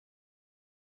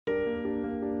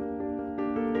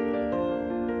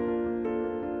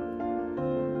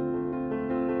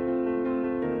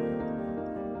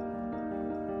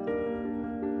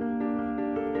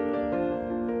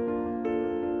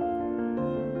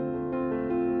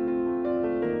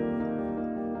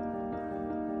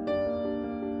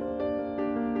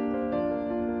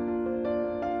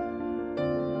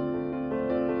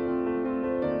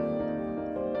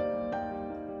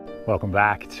Welcome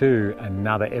back to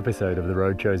another episode of The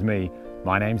Road Chose Me.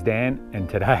 My name's Dan, and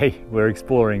today we're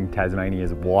exploring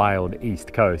Tasmania's wild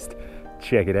east coast.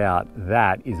 Check it out,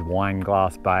 that is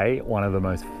Wineglass Bay, one of the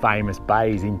most famous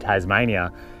bays in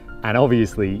Tasmania, and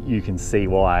obviously you can see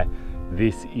why.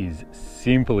 This is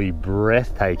simply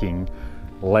breathtaking.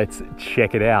 Let's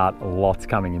check it out, lots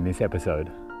coming in this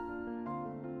episode.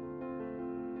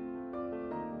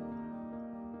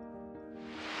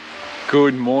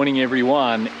 Good morning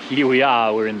everyone, here we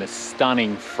are, we're in the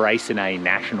stunning Freycinet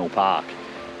National Park.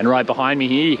 And right behind me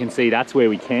here you can see that's where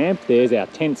we camp. There's our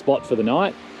tent spot for the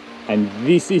night. And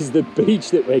this is the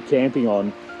beach that we're camping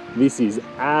on. This is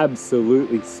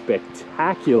absolutely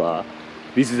spectacular.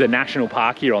 This is a national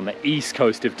park here on the east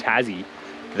coast of Tassie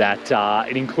that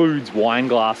it includes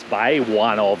Wineglass Bay,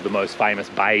 one of the most famous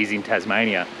bays in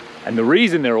Tasmania. And the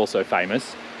reason they're also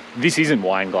famous, this isn't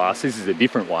Wineglass, this is a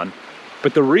different one.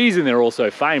 But the reason they're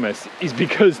also famous is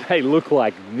because they look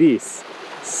like this.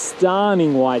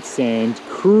 Stunning white sand,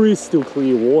 crystal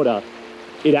clear water.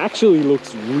 It actually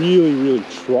looks really, really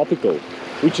tropical,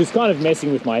 which is kind of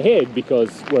messing with my head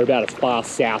because we're about as far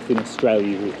south in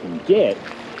Australia as we can get.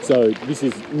 So this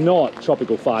is not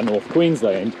tropical far north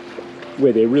Queensland,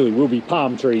 where there really will be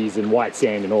palm trees and white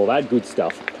sand and all that good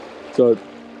stuff. So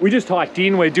we just hiked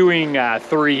in. We're doing a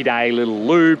 3-day little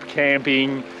loop,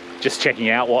 camping, just checking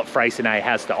out what Freycinet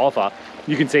has to offer.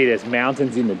 You can see there's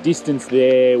mountains in the distance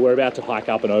there. We're about to hike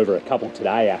up and over a couple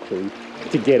today actually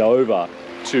to get over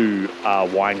to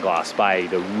Wineglass Bay,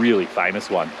 the really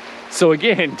famous one. So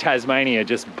again, Tasmania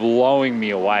just blowing me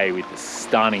away with the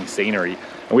stunning scenery.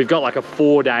 And we've got like a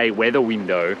 4-day weather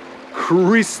window,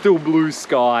 crystal blue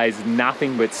skies,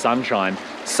 nothing but sunshine.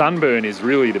 Sunburn is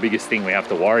really the biggest thing we have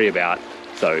to worry about.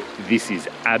 So this is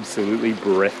absolutely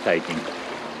breathtaking.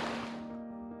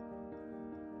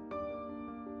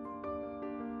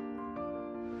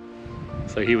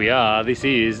 So here we are, this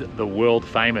is the world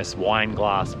famous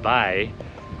Wineglass Bay,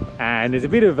 and there's a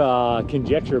bit of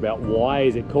conjecture about why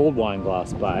is it called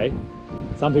Wineglass Bay.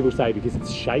 Some people say because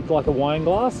it's shaped like a wine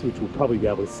glass, which we'll probably be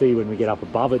able to see when we get up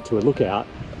above it to a lookout.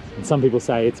 And some people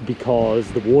say it's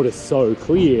because the water's so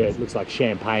clear it looks like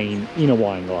champagne in a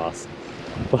wine glass.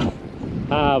 But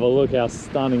have a look how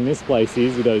stunning this place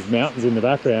is with those mountains in the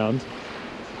background.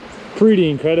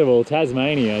 Pretty incredible.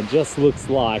 Tasmania just looks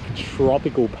like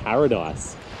tropical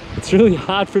paradise. It's really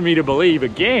hard for me to believe.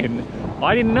 Again,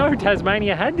 I didn't know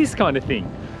Tasmania had this kind of thing.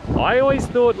 I always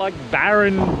thought like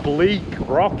barren, bleak,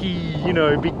 rocky, you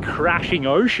know, big crashing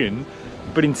ocean.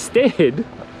 But instead,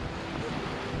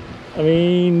 I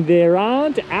mean, there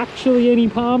aren't actually any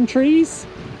palm trees.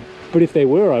 But if there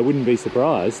were, I wouldn't be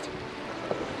surprised.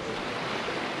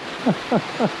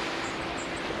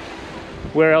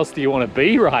 Where else do you want to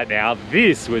be right now?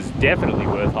 This was definitely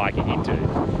worth hiking into.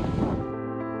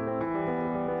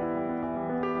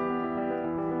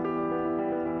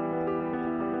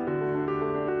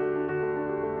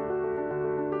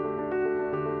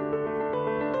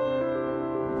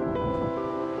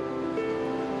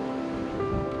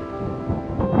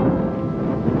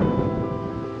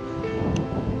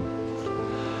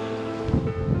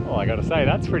 Well, I gotta say,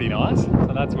 that's pretty nice.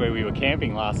 So that's where we were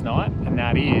camping last night, and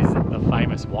that is the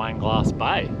famous Wineglass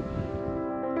Bay.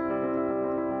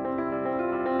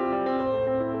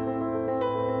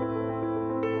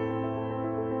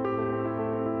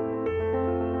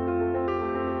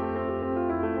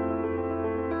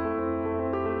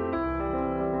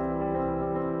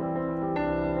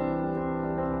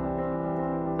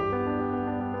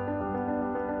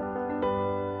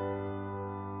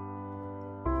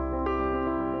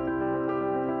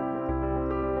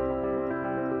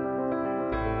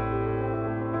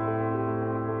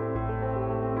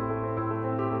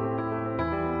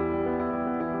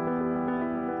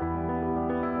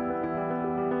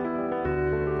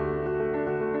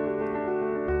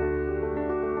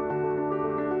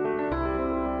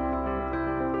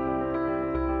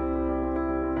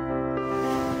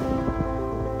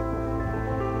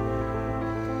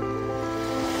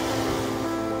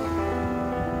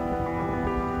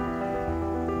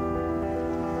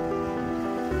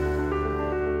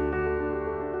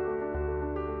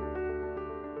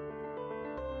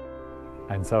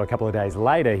 And so a couple of days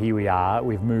later, here we are,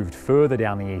 we've moved further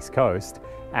down the east coast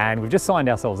and we've just signed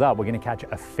ourselves up. We're going to catch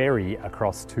a ferry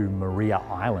across to Maria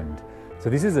Island. So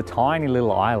this is a tiny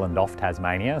little island off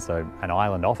Tasmania, so an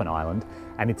island off an island,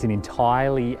 and it's an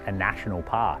entirely a national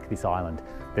park, this island.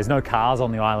 There's no cars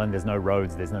on the island, there's no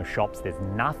roads, there's no shops, there's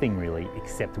nothing really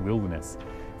except wilderness.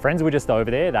 Friends were just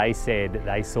over there, they said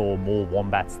they saw more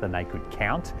wombats than they could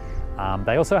count.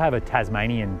 They also have a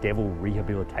Tasmanian devil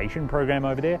rehabilitation program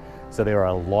over there. So there are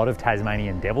a lot of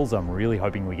Tasmanian devils. I'm really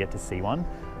hoping we get to see one.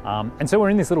 And so we're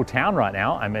in this little town right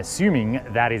now. I'm assuming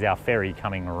that is our ferry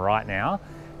coming right now.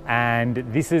 And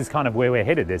this is kind of where we're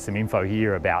headed. There's some info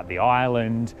here about the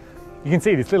island. You can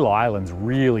see this little island's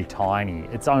really tiny.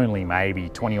 It's only maybe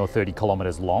 20 or 30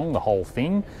 kilometers long, the whole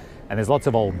thing. And there's lots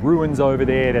of old ruins over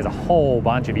there. There's a whole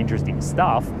bunch of interesting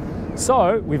stuff.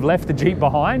 So we've left the Jeep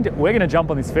behind. We're gonna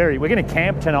jump on this ferry. We're gonna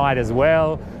camp tonight as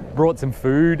well. Brought some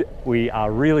food. We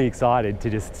are really excited to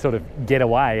just sort of get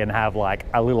away and have like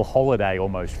a little holiday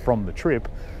almost from the trip.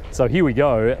 So here we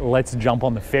go. Let's jump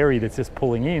on the ferry that's just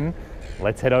pulling in.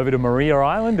 Let's head over to Maria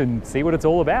Island and see what it's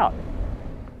all about.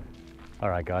 All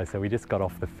right guys, so we just got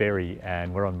off the ferry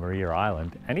and we're on Maria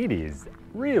Island and it is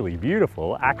really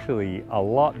beautiful. Actually a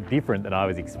lot different than I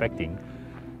was expecting.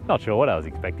 Not sure what I was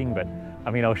expecting, but I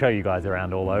mean, I'll show you guys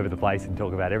around all over the place and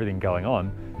talk about everything going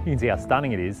on. You can see how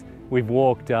stunning it is. We've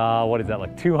walked, what is that,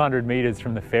 like 200 meters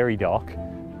from the ferry dock.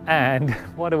 And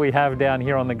what do we have down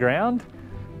here on the ground?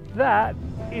 That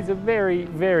is a very,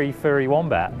 very furry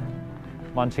wombat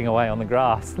munching away on the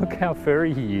grass. Look how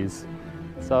furry he is.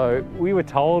 So we were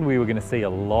told we were going to see a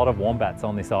lot of wombats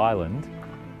on this island.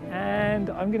 And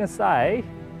I'm going to say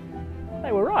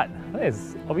they were right.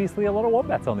 There's obviously a lot of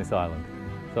wombats on this island.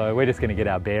 So we're just going to get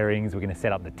our bearings. We're going to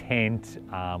set up the tent.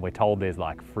 We're told there's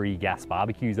like free gas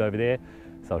barbecues over there.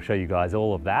 So I'll show you guys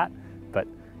all of that. But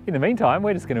in the meantime,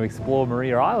 we're just going to explore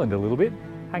Maria Island a little bit,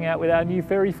 hang out with our new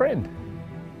furry friend.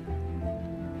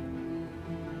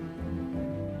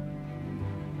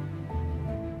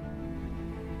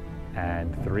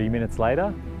 And 3 minutes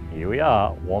later, here we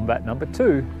are, wombat number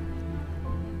 2.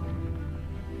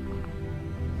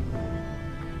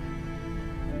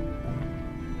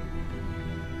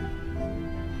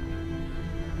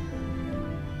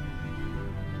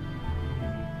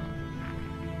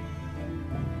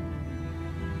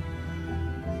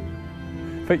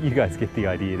 But you guys get the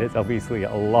idea. There's obviously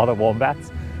a lot of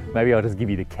wombats. Maybe I'll just give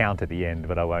you the count at the end,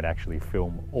 but I won't actually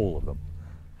film all of them.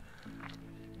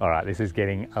 All right, this is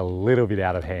getting a little bit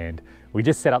out of hand. We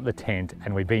just set up the tent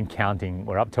and we've been counting.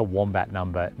 We're up to wombat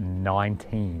number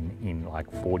 19 in like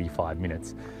 45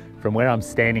 minutes. From where I'm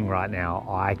standing right now,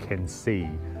 I can see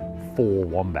 4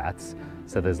 wombats.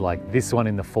 So there's like this one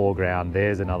in the foreground,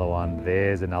 there's another one,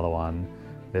 there's another one.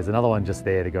 There's another one just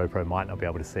there, the GoPro might not be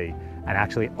able to see. And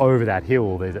actually over that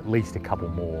hill, there's at least a couple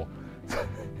more.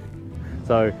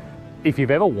 So if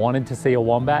you've ever wanted to see a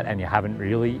wombat and you haven't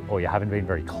really, or you haven't been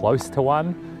very close to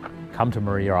one, come to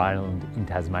Maria Island in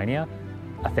Tasmania,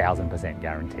 1000%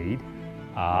 guaranteed.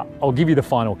 I'll give you the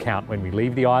final count when we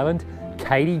leave the island.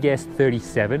 Katie guessed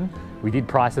 37. We did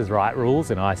Price is Right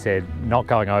rules and I said not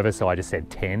going over, so I just said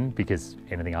 10 because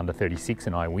anything under 36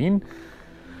 and I win.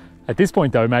 At this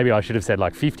point though, maybe I should have said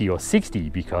like 50 or 60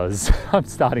 because I'm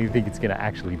starting to think it's going to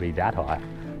actually be that high.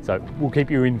 So we'll keep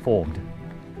you informed.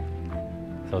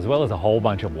 So as well as a whole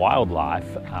bunch of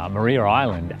wildlife, Maria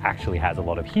Island actually has a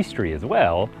lot of history as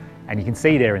well. And you can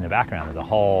see there in the background, there's a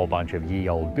whole bunch of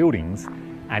ye-old buildings.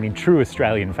 And in true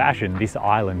Australian fashion, this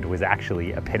island was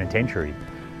actually a penitentiary.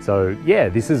 So yeah,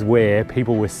 this is where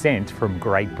people were sent from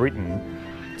Great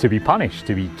Britain to be punished,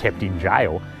 to be kept in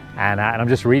jail. And I'm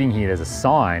just reading here, there's a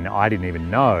sign, I didn't even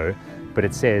know, but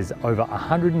it says over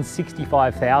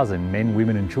 165,000 men,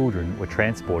 women and children were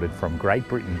transported from Great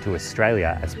Britain to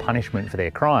Australia as punishment for their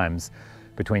crimes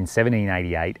between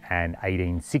 1788 and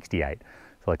 1868.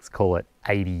 So let's call it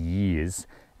 80 years.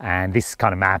 And this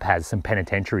kind of map has some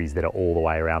penitentiaries that are all the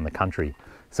way around the country.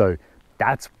 So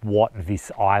that's what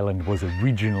this island was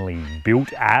originally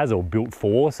built as or built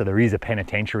for. So there is a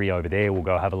penitentiary over there. We'll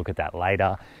go have a look at that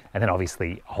later. And then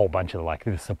obviously a whole bunch of like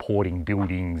the supporting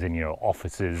buildings and, you know,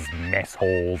 offices, mess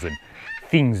halls and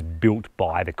things built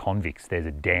by the convicts. There's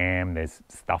a dam, there's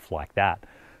stuff like that.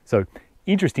 So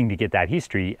interesting to get that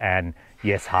history. And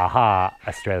yes, haha,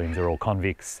 Australians are all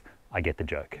convicts. I get the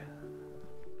joke.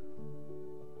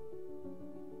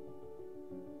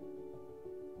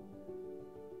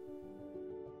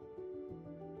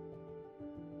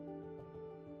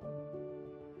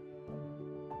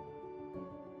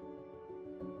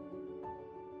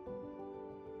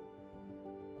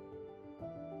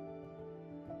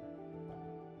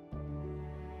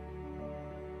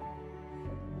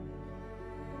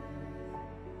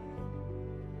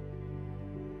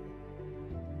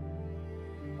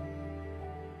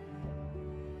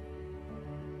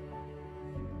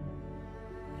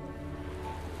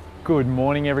 Good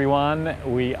morning everyone.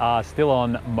 We are still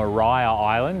on Maria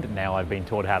Island. Now I've been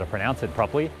taught how to pronounce it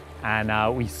properly.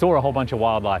 And we saw a whole bunch of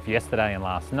wildlife yesterday and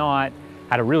last night.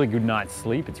 Had a really good night's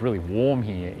sleep. It's really warm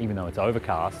here, even though it's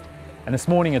overcast. And this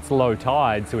morning it's low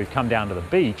tide, so we've come down to the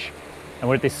beach and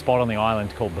we're at this spot on the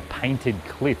island called the Painted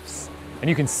Cliffs. And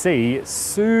you can see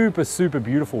super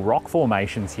beautiful rock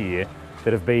formations here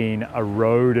that have been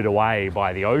eroded away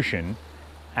by the ocean.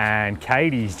 And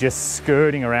Katie's just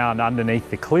skirting around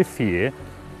underneath the cliff here.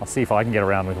 I'll see if I can get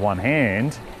around with one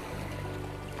hand.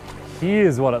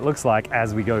 Here's what it looks like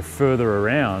as we go further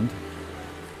around.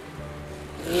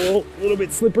 Oh, a little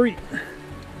bit slippery.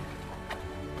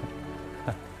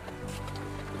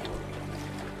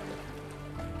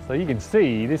 So you can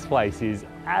see this place is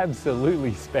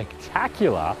absolutely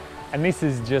spectacular. And this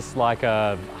is just like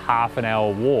a half an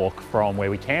hour walk from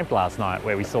where we camped last night,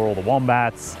 where we saw all the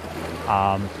wombats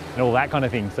and all that kind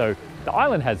of thing. So the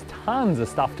island has tons of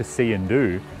stuff to see and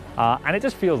do. And it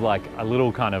just feels like a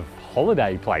little kind of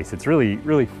holiday place. It's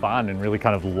really fun and really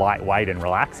kind of lightweight and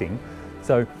relaxing.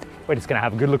 So we're just gonna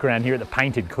have a good look around here at the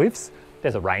Painted Cliffs.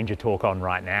 There's a ranger talk on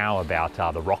right now about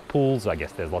the rock pools. I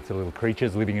guess there's lots of little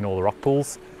creatures living in all the rock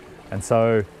pools. And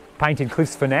so Painted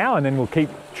Cliffs for now, and then we'll keep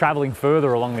traveling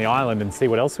further along the island and see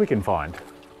what else we can find.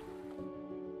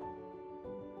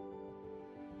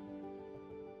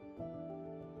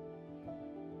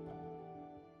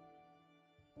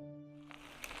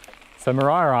 So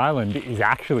Maria Island is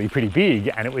actually pretty big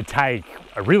and it would take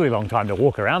a really long time to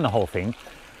walk around the whole thing.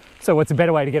 So what's a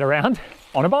better way to get around?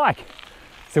 On a bike.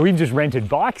 So we've just rented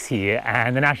bikes here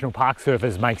and the National Park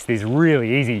Surfers makes this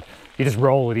really easy. You just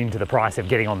roll it into the price of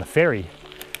getting on the ferry.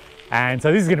 And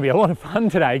so this is going to be a lot of fun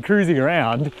today, cruising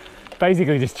around,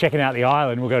 basically just checking out the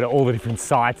island. We'll go to all the different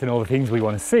sites and all the things we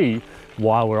want to see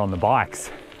while we're on the bikes.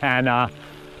 And I'm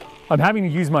having to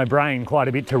use my brain quite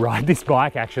a bit to ride this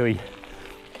bike actually.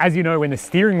 As you know, when the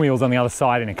steering wheel's on the other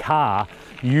side in a car,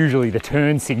 usually the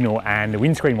turn signal and the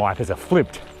windscreen wipers are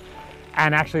flipped.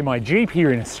 And actually my Jeep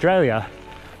here in Australia,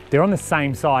 they're on the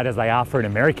same side as they are for an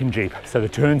American Jeep. So the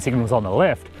turn signal's on the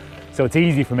left. So it's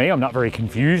easy for me, I'm not very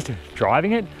confused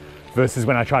driving it. Versus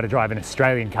when I try to drive an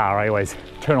Australian car, I always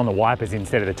turn on the wipers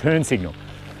instead of the turn signal.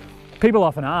 People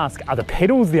often ask, are the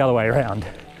pedals the other way around?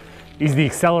 Is the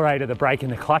accelerator, the brake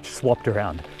and the clutch swapped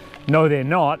around? No, they're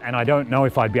not, and I don't know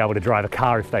if I'd be able to drive a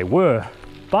car if they were.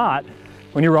 But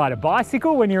when you ride a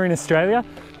bicycle, when you're in Australia,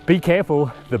 be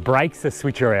careful, the brakes are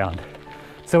switch around.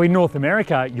 So in North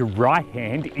America, your right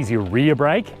hand is your rear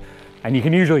brake, and you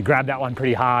can usually grab that one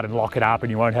pretty hard and lock it up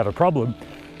and you won't have a problem.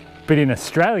 But in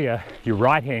Australia, your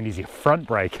right hand is your front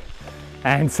brake.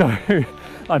 And so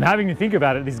I'm having to think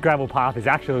about it. This gravel path is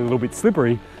actually a little bit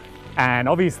slippery. And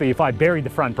obviously if I buried the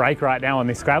front brake right now on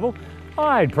this gravel,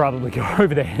 I'd probably go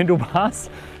over the handlebars.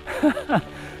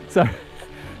 So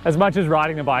as much as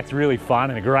riding the bike's really fun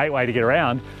and a great way to get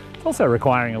around, it's also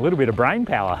requiring a little bit of brain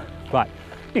power. But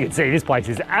you can see this place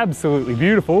is absolutely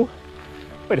beautiful.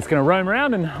 We're just gonna roam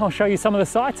around and I'll show you some of the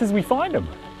sights as we find them.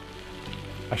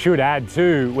 I should add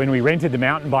too, when we rented the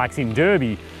mountain bikes in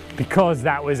Derby, because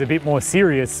that was a bit more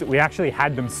serious, we actually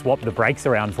had them swap the brakes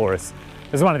around for us.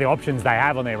 This is one of the options they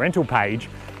have on their rental page.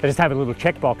 They just have a little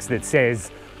checkbox that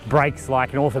says brakes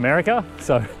like North America.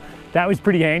 So that was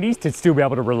pretty handy to still be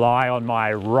able to rely on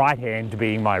my right hand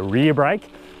being my rear brake,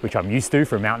 which I'm used to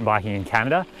from mountain biking in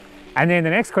Canada. And then the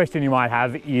next question you might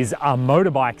have is, are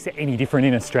motorbikes any different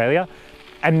in Australia?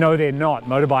 And no, they're not.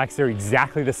 Motorbikes are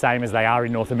exactly the same as they are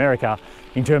in North America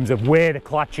in terms of where the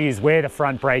clutch is, where the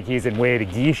front brake is, and where the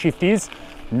gear shift is.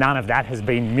 None of that has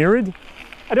been mirrored.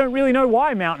 I don't really know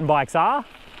why mountain bikes are,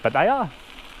 but they are.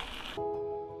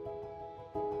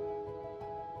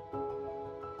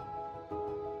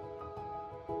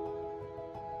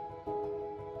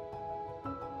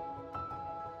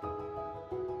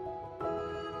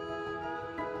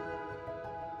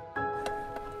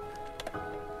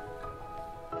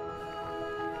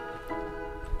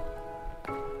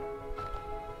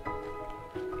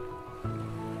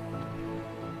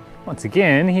 Once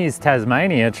again, here's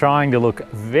Tasmania trying to look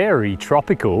very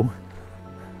tropical.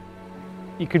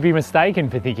 You could be mistaken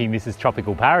for thinking this is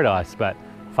tropical paradise, but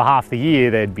for half the year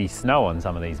there'd be snow on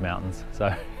some of these mountains.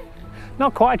 So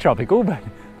not quite tropical, but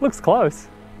looks close.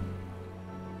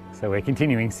 So we're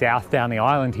continuing south down the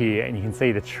island here and you can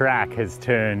see the track has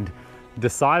turned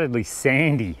decidedly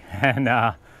sandy, and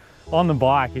on the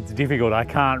bike it's difficult. I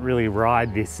can't really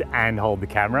ride this and hold the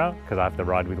camera because I have to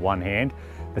ride with one hand.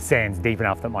 The sand's deep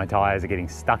enough that my tyres are getting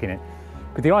stuck in it.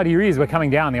 But the idea is we're coming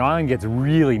down, the island gets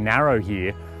really narrow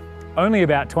here. Only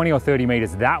about 20 or 30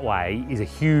 metres that way is a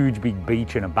huge big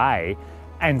beach and a bay,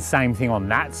 and same thing on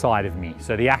that side of me.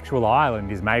 So the actual island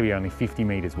is maybe only 50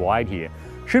 metres wide here.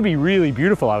 Should be really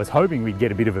beautiful. I was hoping we'd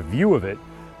get a bit of a view of it,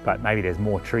 but maybe there's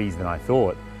more trees than I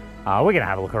thought. We're gonna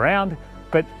have a look around.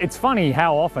 But it's funny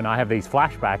how often I have these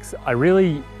flashbacks. I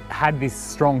really had this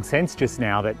strong sense just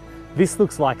now that this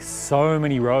looks like so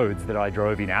many roads that I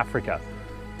drove in Africa.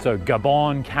 So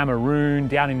Gabon, Cameroon,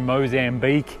 down in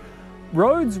Mozambique.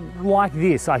 Roads like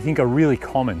this I think are really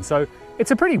common. So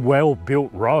it's a pretty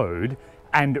well-built road,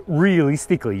 and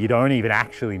realistically you don't even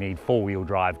actually need four-wheel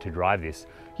drive to drive this.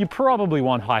 You probably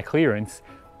want high clearance,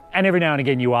 and every now and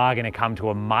again you are going to come to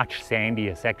a much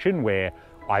sandier section where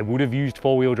I would have used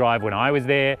four-wheel drive when I was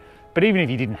there, but even if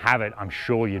you didn't have it, I'm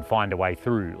sure you'd find a way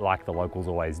through like the locals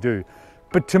always do.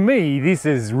 But to me, this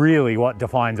is really what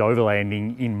defines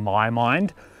overlanding in my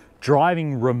mind.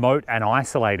 Driving remote and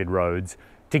isolated roads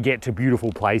to get to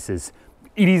beautiful places.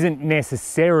 It isn't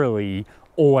necessarily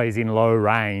always in low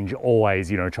range, always,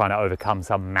 you know, trying to overcome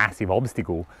some massive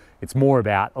obstacle. It's more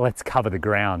about let's cover the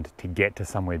ground to get to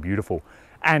somewhere beautiful.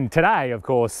 And today, of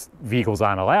course, vehicles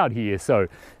aren't allowed here, so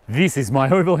this is my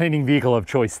overlanding vehicle of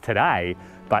choice today.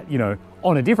 But, you know,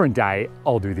 on a different day,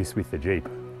 I'll do this with the Jeep.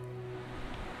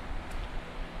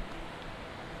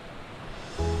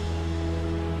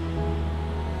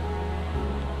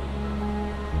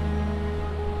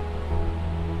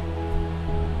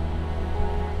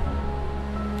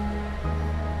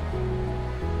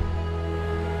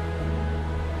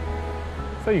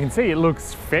 So you can see it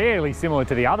looks fairly similar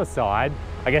to the other side.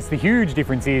 I guess the huge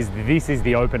difference is this is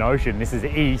the open ocean. This is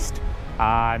east.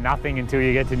 Nothing until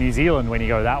you get to New Zealand when you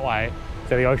go that way.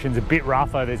 So the ocean's a bit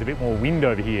rougher, there's a bit more wind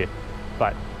over here.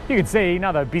 But you can see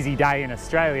another busy day in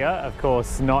Australia. Of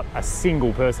course, not a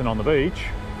single person on the beach.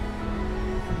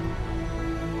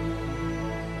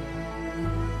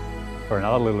 For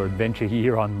another little adventure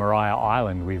here on Maria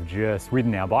Island, we've just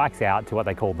ridden our bikes out to what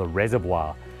they call the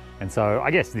reservoir. And so I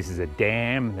guess this is a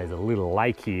dam, there's a little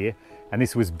lake here, and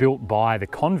this was built by the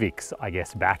convicts, I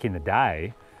guess, back in the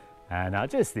day. And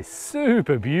just this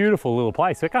super beautiful little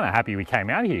place. We're kind of happy we came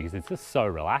out here because it's just so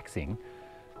relaxing.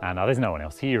 And there's no one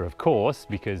else here, of course,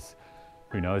 because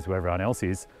who knows where everyone else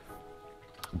is.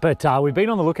 But we've been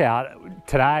on the lookout.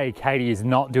 Today, Katie is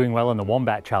not doing well in the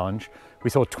Wombat Challenge. We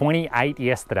saw 28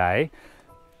 yesterday.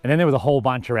 And then there was a whole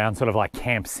bunch around sort of like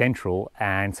Camp Central.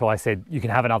 And so I said, you can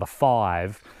have another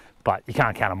 5. But you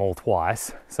can't count them all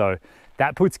twice. So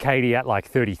that puts Katie at like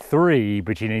 33,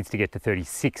 but she needs to get to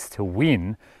 36 to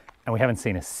win. And we haven't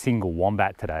seen a single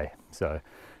wombat today. So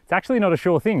it's actually not a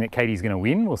sure thing that Katie's gonna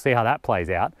win. We'll see how that plays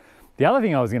out. The other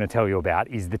thing I was gonna tell you about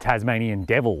is the Tasmanian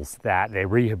devils that they're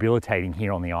rehabilitating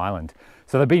here on the island.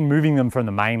 So they've been moving them from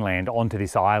the mainland onto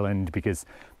this island because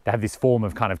they have this form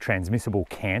of kind of transmissible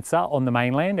cancer on the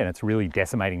mainland, and it's really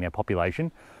decimating their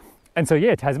population. And so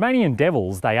yeah, Tasmanian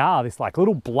devils, they are this like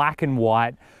little black and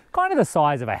white, kind of the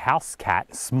size of a house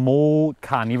cat, small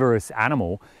carnivorous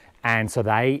animal. And so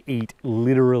they eat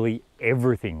literally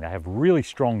everything. They have really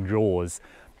strong jaws.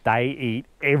 They eat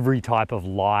every type of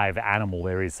live animal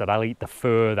there is. So they'll eat the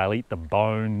fur, they'll eat the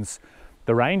bones.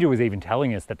 The ranger was even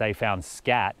telling us that they found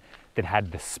scat that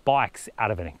had the spikes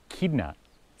out of an echidna.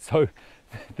 So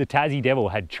the Tassie devil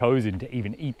had chosen to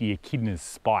even eat the echidna's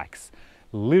spikes.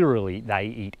 Literally, they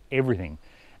eat everything.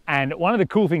 And one of the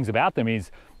cool things about them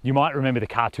is, you might remember the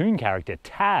cartoon character,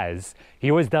 Taz. He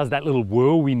always does that little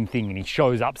whirlwind thing and he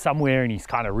shows up somewhere and he's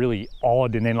kind of really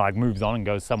odd and then like moves on and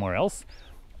goes somewhere else.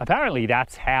 Apparently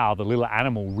that's how the little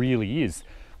animal really is.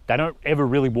 They don't ever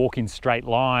really walk in straight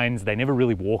lines. They never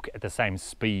really walk at the same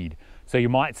speed. So you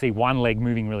might see one leg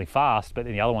moving really fast, but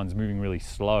then the other one's moving really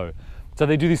slow. So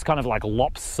they do this kind of like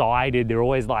lopsided, they're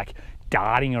always like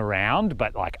darting around,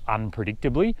 but like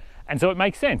unpredictably. And so it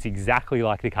makes sense, exactly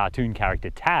like the cartoon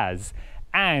character Taz.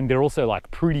 And they're also like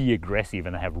pretty aggressive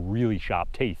and they have really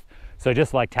sharp teeth. So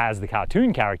just like Taz, the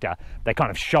cartoon character, they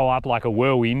kind of show up like a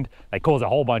whirlwind, they cause a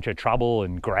whole bunch of trouble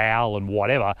and growl and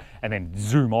whatever, and then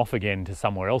zoom off again to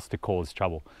somewhere else to cause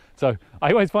trouble. So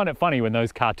I always find it funny when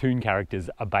those cartoon characters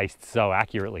are based so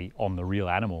accurately on the real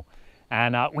animal.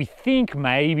 And we think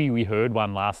maybe we heard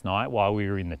one last night while we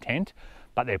were in the tent,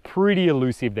 but they're pretty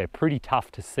elusive, they're pretty tough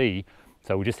to see.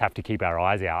 So we'll just have to keep our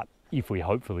eyes out if we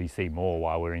hopefully see more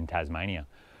while we're in Tasmania.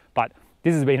 But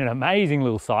this has been an amazing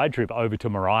little side trip over to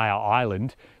Maria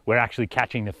Island. We're actually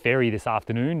catching the ferry this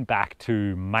afternoon back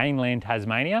to mainland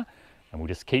Tasmania, and we'll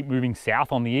just keep moving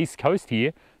south on the east coast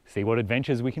here, see what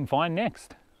adventures we can find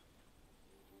next.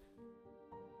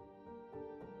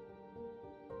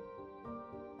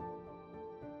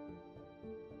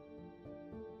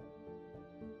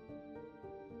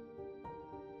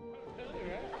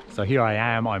 So here I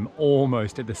am, I'm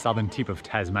almost at the southern tip of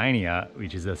Tasmania,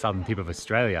 which is the southern tip of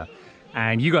Australia.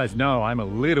 And you guys know I'm a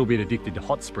little bit addicted to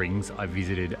hot springs. I've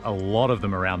visited a lot of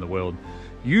them around the world.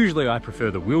 Usually I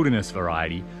prefer the wilderness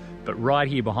variety, But right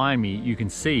here behind me, you can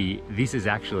see this is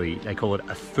actually, they call it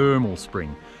a thermal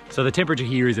spring. So the temperature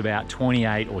here is about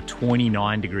 28 or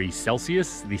 29 degrees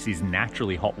Celsius. This is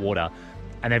naturally hot water,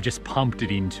 and they've just pumped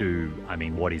it into, I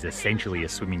mean, what is essentially a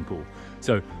swimming pool.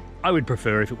 So I would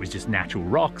prefer if it was just natural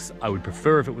rocks. I would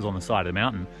prefer if it was on the side of the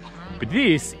mountain. But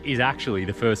this is actually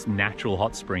the first natural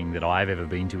hot spring that I've ever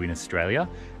been to in Australia.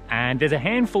 And there's a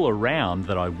handful around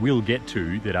that I will get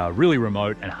to that are really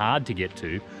remote and hard to get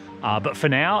to. But for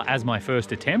now, as my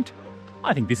first attempt,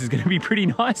 I think this is going to be pretty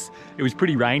nice. It was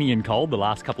pretty rainy and cold the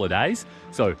last couple of days.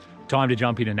 So time to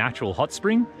jump in a natural hot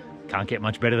spring. Can't get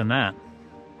much better than that.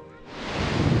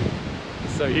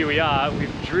 So here we are,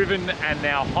 we've driven and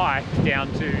now hiked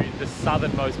down to the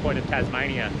southernmost point of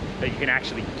Tasmania that you can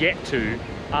actually get to.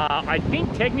 I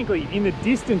think technically in the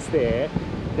distance there,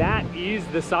 that is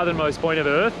the southernmost point of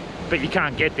Earth, but you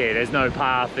can't get there. There's no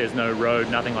path, there's no road,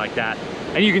 nothing like that.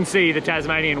 And you can see the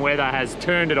Tasmanian weather has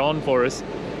turned it on for us.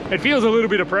 It feels a little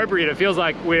bit appropriate. It feels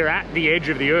like we're at the edge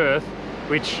of the Earth,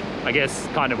 which I guess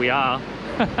kind of we are.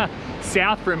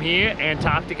 South from here,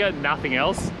 Antarctica, nothing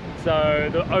else. So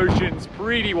the ocean's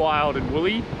pretty wild and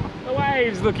woolly. The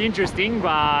waves look interesting,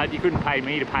 but you couldn't pay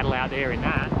me to paddle out there in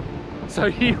that. So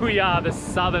here we are, the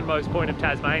southernmost point of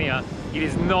Tasmania. It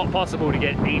is not possible to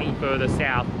get any further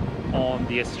south on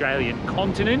the Australian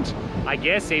continent, I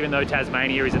guess, even though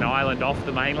Tasmania is an island off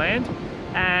the mainland.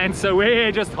 And so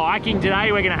we're just hiking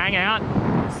today. We're gonna hang out,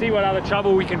 see what other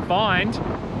trouble we can find,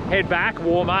 head back,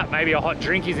 warm up, maybe a hot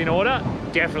drink is in order.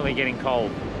 Definitely getting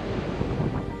cold.